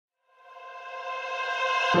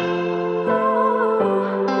Hey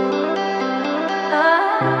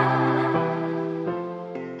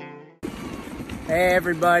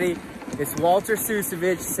everybody, it's Walter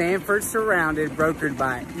Susevich, Sanford Surrounded, brokered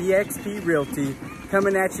by eXp Realty,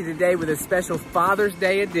 coming at you today with a special Father's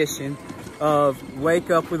Day edition of Wake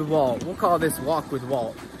Up with Walt. We'll call this Walk with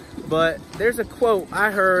Walt. But there's a quote I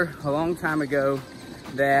heard a long time ago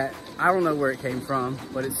that I don't know where it came from,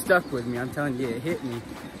 but it stuck with me. I'm telling you, it hit me.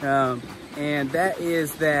 And that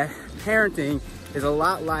is that parenting is a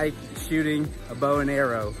lot like shooting a bow and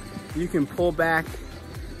arrow. You can pull back,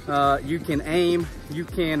 you can aim, you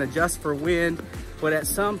can adjust for wind, but at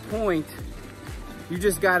some point, you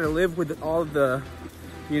just gotta live with all the,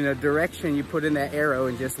 direction you put in that arrow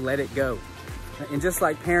and just let it go. And just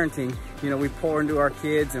like parenting, we pour into our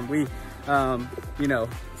kids and we,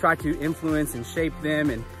 try to influence and shape them.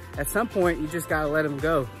 And at some point, you just gotta let them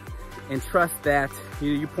go and trust that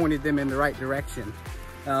you pointed them in the right direction.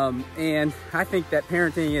 And I think that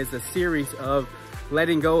parenting is a series of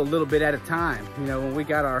letting go a little bit at a time. When we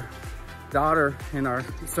got our daughter and our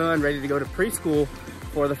son ready to go to preschool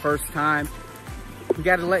for the first time, we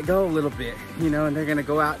got to let go a little bit, and they're going to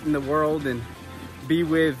go out in the world and be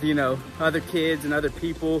with, other kids and other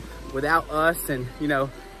people without us. And,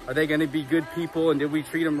 are they going to be good people? And did we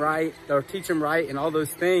treat them right or teach them right and all those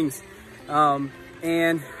things?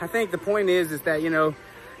 And I think the point is that,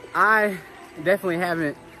 I definitely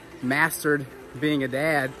haven't mastered being a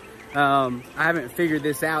dad. I haven't figured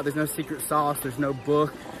this out. There's no secret sauce. There's no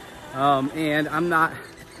book. And I'm not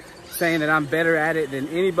saying that I'm better at it than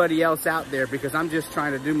anybody else out there, because I'm just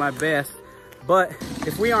trying to do my best. But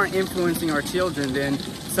if we aren't influencing our children, then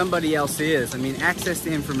somebody else is. I mean, access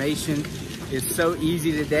to information is so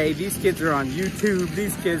easy today. These kids are on YouTube.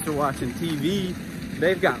 These kids are watching TV.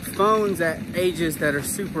 They've got phones at ages that are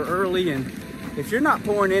super early. And if you're not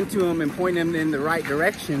pouring into them and pointing them in the right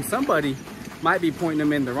direction, somebody might be pointing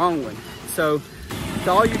them in the wrong one. So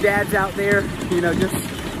to all you dads out there,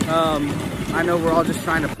 I know we're all just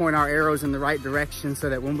trying to point our arrows in the right direction so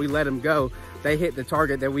that when we let them go, they hit the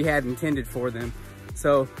target that we had intended for them.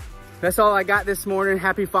 So that's all I got this morning.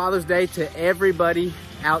 Happy Father's Day to everybody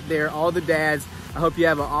out there, all the dads. I hope you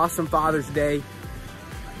have an awesome Father's Day.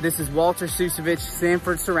 This is Walter Susevich,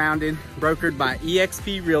 Sanford Surrounded, brokered by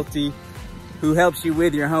eXp Realty, who helps you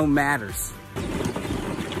with your home matters.